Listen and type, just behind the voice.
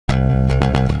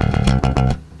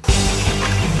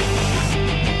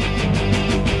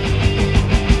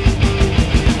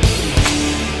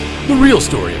real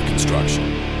story of construction.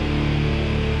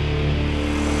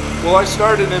 Well, I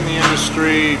started in the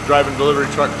industry driving a delivery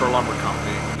truck for a lumber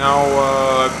company. Now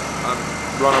I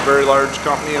run a very large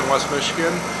company in West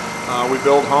Michigan. We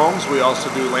build homes. We also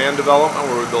do land development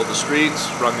where we build the streets,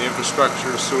 run the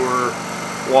infrastructure, sewer,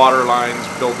 water lines,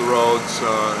 build the roads,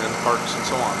 and parks and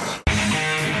so on.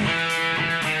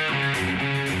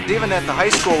 Even at the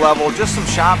high school level, just some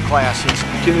shop classes.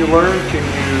 Can you learn? Can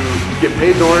you get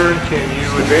paid to learn? Can you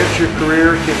advance your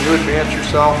career? Can you advance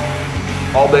yourself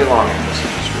all day long in this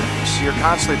industry? So you're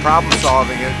constantly problem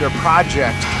solving it. They're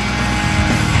projects.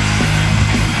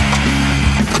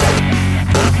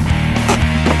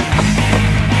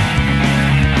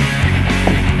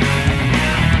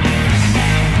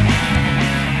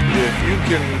 If you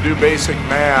can do basic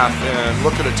math and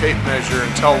look at a tape measure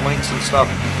and tell links and stuff,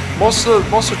 most of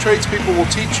the tradespeople will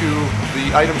teach you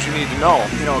the items you need to know.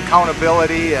 You know,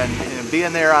 accountability and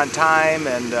being there on time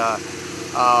and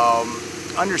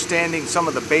understanding some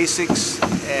of the basics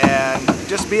and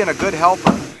just being a good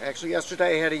helper. Actually,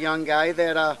 yesterday I had a young guy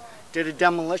that did a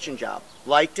demolition job.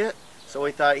 Liked it, so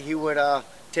he thought he would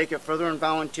take it further and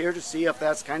volunteer to see if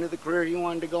that's kind of the career he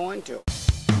wanted to go into.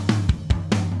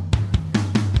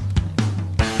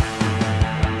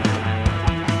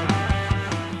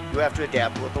 You have to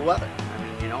adapt with the weather. I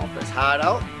mean, you know, if it's hot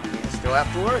out, you still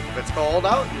have to work. If it's cold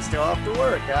out, you still have to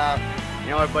work. You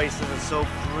know, everybody says it's so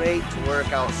great to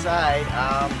work outside,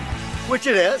 which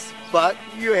it is, but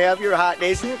you have your hot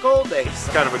days and your cold days. It's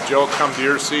kind of a joke, come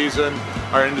deer season,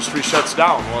 our industry shuts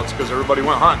down. Well, it's because everybody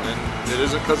went hunting, and it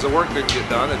isn't because the work didn't get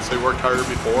done, it's they worked harder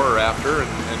before or after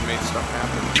and made stuff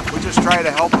happen. We just try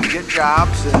to help them get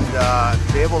jobs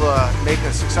and be able to make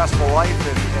a successful life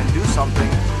and do something,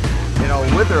 you know,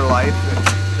 with their life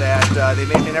that they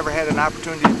maybe never had an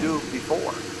opportunity to do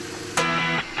before.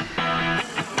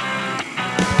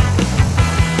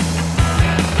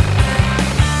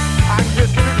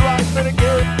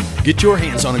 Get your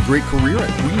hands on a great career at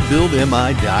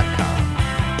WeBuildMI.com.